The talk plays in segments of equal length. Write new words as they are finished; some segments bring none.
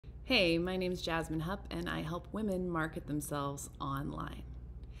Hey, my name is Jazmin Hupp and I help women market themselves online.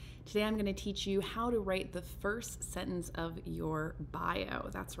 Today I'm going to teach you how to write the first sentence of your bio.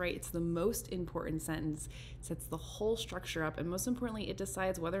 That's right, it's the most important sentence. It sets the whole structure up, and most importantly, it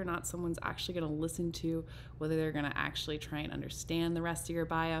decides whether or not someone's actually going to listen to, whether they're going to actually try and understand the rest of your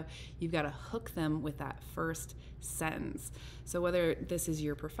bio. You've got to hook them with that first sentence. So whether this is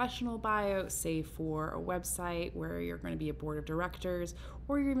your professional bio, say for a website where you're going to be a board of directors,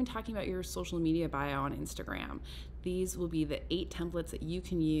 or you're even talking about your social media bio on Instagram, these will be the 8 templates that you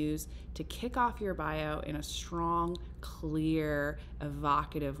can use to kick off your bio in a strong, clear,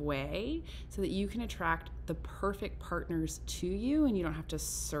 evocative way so that you can attract the perfect partners to you and you don't have to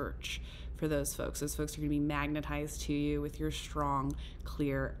search for those folks. Those folks are going to be magnetized to you with your strong,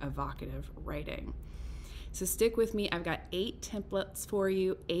 clear, evocative writing. So stick with me. I've got 8 templates for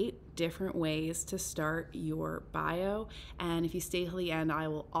you, 8 different ways to start your bio. And if you stay till the end, I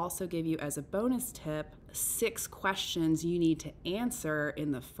will also give you as a bonus tip 6 questions you need to answer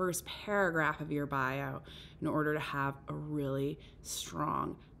in the first paragraph of your bio in order to have a really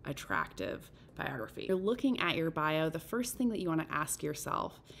strong, attractive biography. If you're looking at your bio, the first thing that you want to ask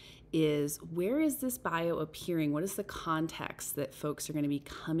yourself is, where is this bio appearing? What is the context that folks are going to be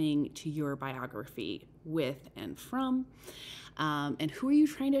coming to your biography with and from? And who are you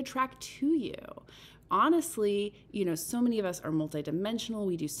trying to attract to you? Honestly, so many of us are multidimensional.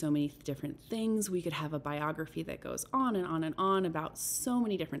 We do so many different things. We could have a biography that goes on and on and on about so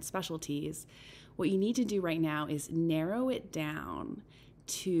many different specialties. What you need to do right now is narrow it down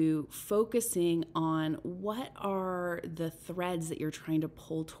to focusing on what are the threads that you're trying to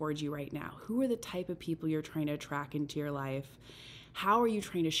pull towards you right now. Who are the type of people you're trying to attract into your life? How are you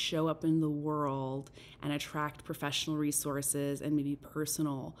trying to show up in the world and attract professional resources and maybe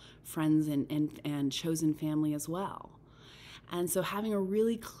personal friends and chosen family as well? And so having a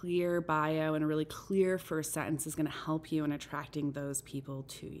really clear bio and a really clear first sentence is going to help you in attracting those people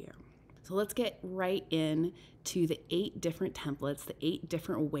to you. So let's get right in to the 8 different templates, the 8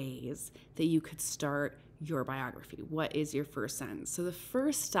 different ways that you could start your biography. What is your first sentence? So the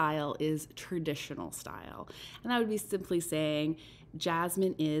first style is traditional style. And that would be simply saying,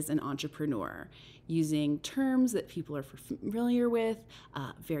 Jazmin is an entrepreneur, using terms that people are familiar with,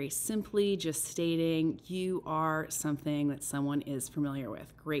 very simply just stating you are something that someone is familiar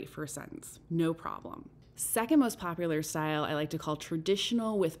with. Great first sentence, no problem. Second most popular style I like to call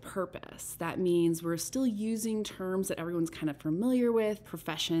traditional with purpose. That means we're still using terms that everyone's kind of familiar with,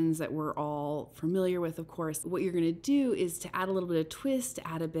 professions that we're all familiar with, of course. What you're going to do is to add a little bit of twist, to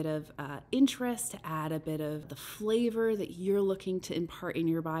add a bit of interest, to add a bit of the flavor that you're looking to impart in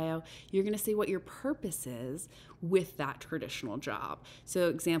your bio. You're going to say what your purpose is with that traditional job. So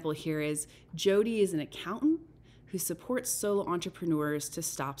example here is, Jody is an accountant who supports solo entrepreneurs to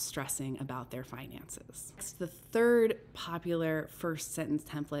stop stressing about their finances. Next, the third popular first sentence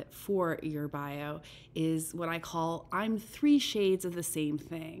template for your bio is what I call, I'm 3 shades of the same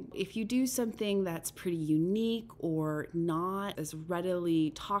thing. If you do something that's pretty unique or not as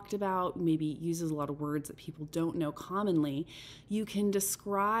readily talked about, maybe uses a lot of words that people don't know commonly, you can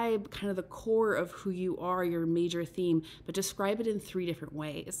describe kind of the core of who you are, your major theme, but describe it in 3 different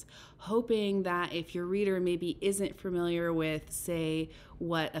ways, hoping that if your reader maybe isn't familiar with, say,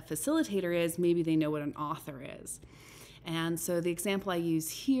 what a facilitator is, maybe they know what an author is. And so the example I use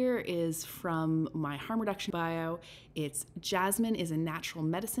here is from my harm reduction bio. It's Jazmin is a natural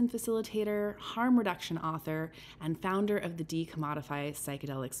medicine facilitator, harm reduction author, and founder of the Decommodify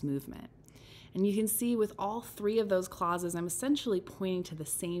Psychedelics movement. And you can see with all 3 of those clauses, I'm essentially pointing to the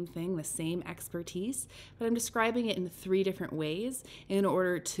same thing, the same expertise, but I'm describing it in 3 different ways in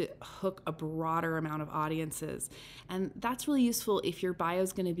order to hook a broader amount of audiences. And that's really useful if your bio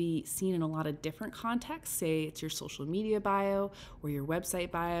is going to be seen in a lot of different contexts. Say it's your social media bio or your website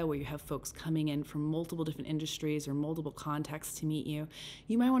bio, where you have folks coming in from multiple different industries or multiple contexts to meet you.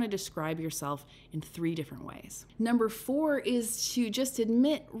 You might want to describe yourself in 3 different ways. Number 4 is to just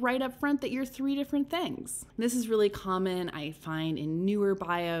admit right up front that you're 3 different things. This is really common, I find, in newer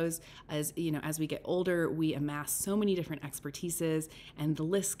bios. As we get older, we amass so many different expertises, and the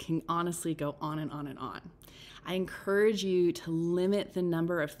list can honestly go on and on and on. I encourage you to limit the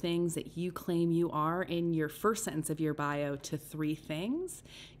number of things that you claim you are in your first sentence of your bio to 3 things.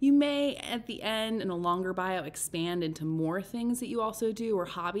 You may, at the end, in a longer bio, expand into more things that you also do or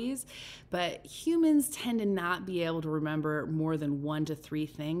hobbies, but humans tend to not be able to remember more than 1 to 3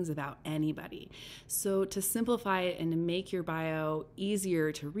 things about anybody. So to simplify it and to make your bio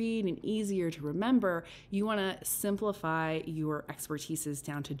easier to read and easier to remember, you want to simplify your expertises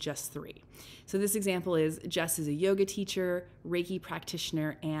down to just 3. So this example is, Jess is a yoga teacher, Reiki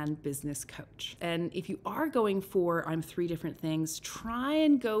practitioner, and business coach. And if you are going for I'm 3 different things, try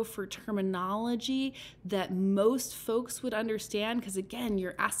and go for terminology that most folks would understand, because again,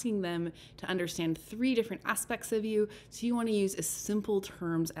 you're asking them to understand 3 different aspects of you. So you want to use as simple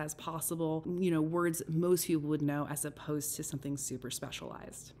terms as possible, words most people would know, as opposed to something super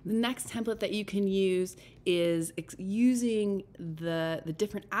specialized. The next template that you can use is using the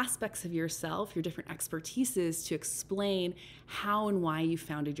different aspects of yourself, your different expertises, to explain how and why you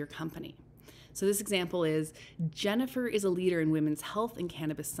founded your company. So this example is, Jennifer is a leader in women's health and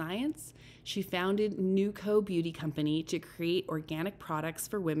cannabis science. She founded Nuco Beauty Company to create organic products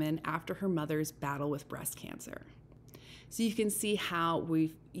for women after her mother's battle with breast cancer. So you can see how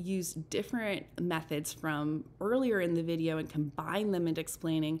we've used different methods from earlier in the video and combined them into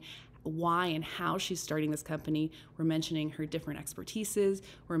explaining why and how she's starting this company. We're mentioning her different expertises,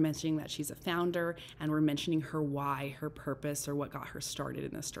 we're mentioning that she's a founder, and we're mentioning her why, her purpose, or what got her started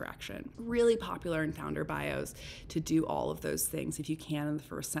in this direction. Really popular in founder bios to do all of those things if you can in the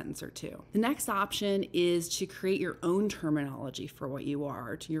first sentence or 2. The next option is to create your own terminology for what you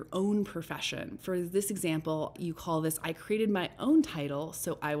are, to your own profession. For this example, you call this, I created my own title,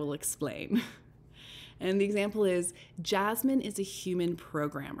 so I will explain. And the example is, Jazmin is a human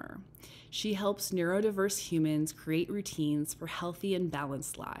programmer. She helps neurodiverse humans create routines for healthy and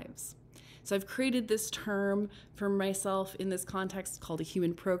balanced lives. So I've created this term for myself in this context called a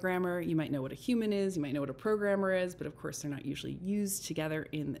human programmer. You might know what a human is, you might know what a programmer is, but of course they're not usually used together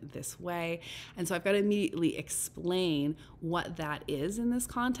in this way. And so I've got to immediately explain what that is in this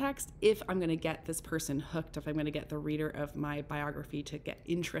context if I'm going to get this person hooked, if I'm going to get the reader of my biography to get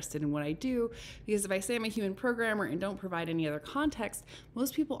interested in what I do. Because if I say I'm a human programmer and don't provide any other context,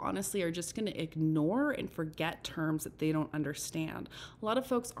 most people honestly are just going to ignore and forget terms that they don't understand. A lot of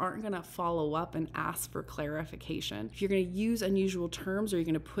folks aren't going to follow up and ask for clarification. If you're going to use unusual terms, or you're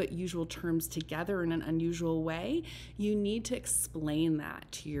going to put usual terms together in an unusual way, you need to explain that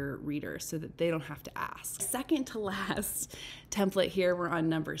to your reader so that they don't have to ask. Second to last template here, we're on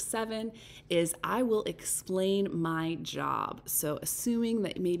number 7, is I will explain my job. So assuming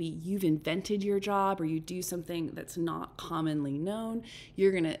that maybe you've invented your job or you do something that's not commonly known,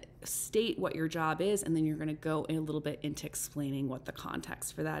 you're going to state what your job is, and then you're going to go a little bit into explaining what the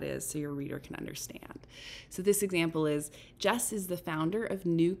context for that is so your reader can understand. So this example is, Jess is the founder of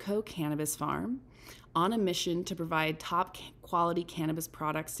Nuco Cannabis Farm. On a mission to provide top quality cannabis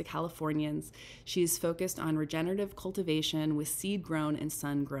products to Californians, she is focused on regenerative cultivation with seed-grown and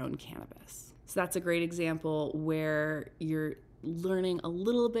sun-grown cannabis. So that's a great example where you're learning a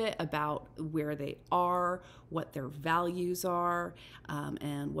little bit about where they are, what their values are,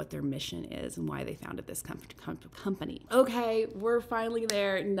 and what their mission is and why they founded this company. Okay, we're finally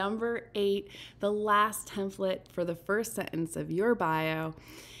there. Number 8, the last template for the first sentence of your bio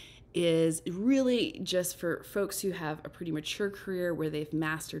is really just for folks who have a pretty mature career where they've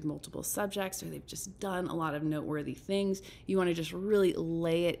mastered multiple subjects or they've just done a lot of noteworthy things. You want to just really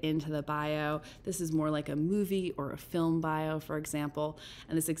lay it into the bio. This is more like a movie or a film bio, for example.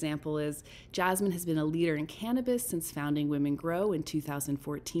 And this example is, Jazmin has been a leader in cannabis since founding Women Grow in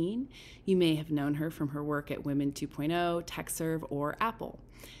 2014. You may have known her from her work at Women 2.0, TechServe, or Apple.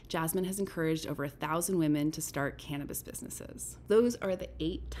 Jazmin has encouraged over 1,000 women to start cannabis businesses. Those are the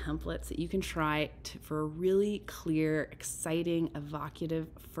 8 templates that you can try for a really clear, exciting, evocative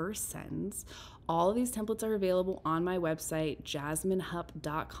first sentence. All of these templates are available on my website,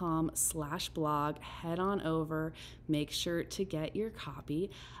 jazminhupp.com/blog. Head on over, make sure to get your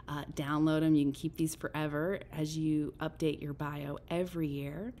copy, download them. You can keep these forever as you update your bio every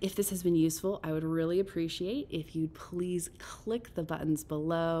year. If this has been useful, I would really appreciate if you'd please click the buttons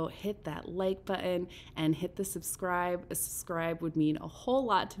below, hit that like button, and hit the subscribe. A subscribe would mean a whole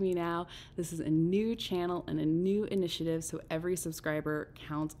lot to me now. This is a new channel and a new initiative, so every subscriber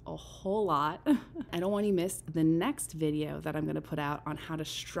counts a whole lot. I don't want you to miss the next video that I'm going to put out on how to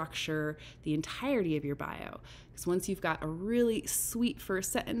structure the entirety of your bio. Because once you've got a really sweet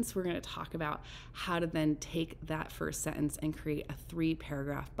first sentence, we're going to talk about how to then take that first sentence and create a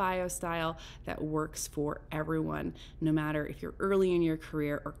 3-paragraph bio style that works for everyone, no matter if you're early in your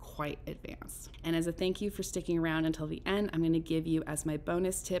career or quite advanced. And as a thank you for sticking around until the end, I'm going to give you as my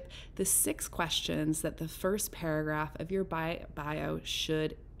bonus tip the 6 questions that the first paragraph of your bio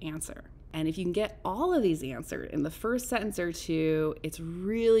should answer. And if you can get all of these answered in the first sentence or two, it's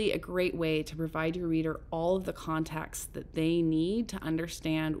really a great way to provide your reader all of the context that they need to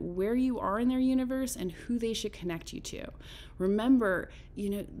understand where you are in their universe and who they should connect you to. Remember,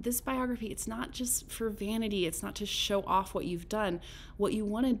 this biography, it's not just for vanity. It's not to show off what you've done. What you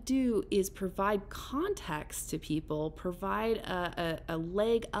want to do is provide context to people, provide a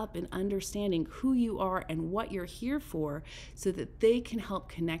leg up in understanding who you are and what you're here for, so that they can help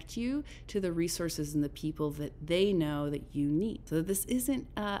connect you to the resources and the people that they know that you need. So this isn't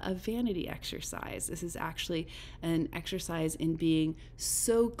a vanity exercise. This is actually an exercise in being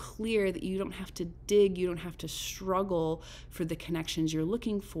so clear that you don't have to dig, you don't have to struggle for the connections you're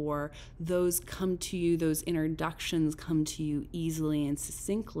looking for. Those come to you, those introductions come to you easily and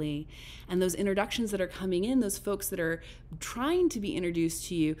succinctly. And those introductions that are coming in, those folks that are trying to be introduced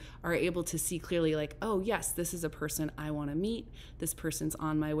to you are able to see clearly, like, oh yes, this is a person I want to meet. This person's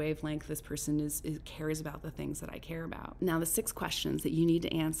on my wavelength. This person cares about the things that I care about. Now, the 6 questions that you need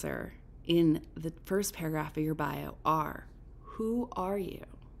to answer in the first paragraph of your bio are: who are you?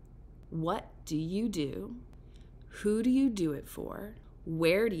 What do you do? Who do you do it for?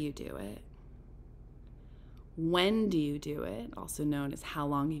 Where do you do it? When do you do it? Also known as how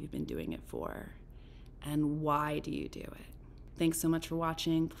long you've been doing it for. And why do you do it? Thanks so much for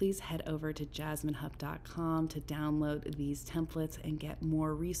watching. Please head over to jazminhupp.com to download these templates and get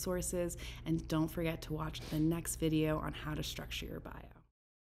more resources. And don't forget to watch the next video on how to structure your bio.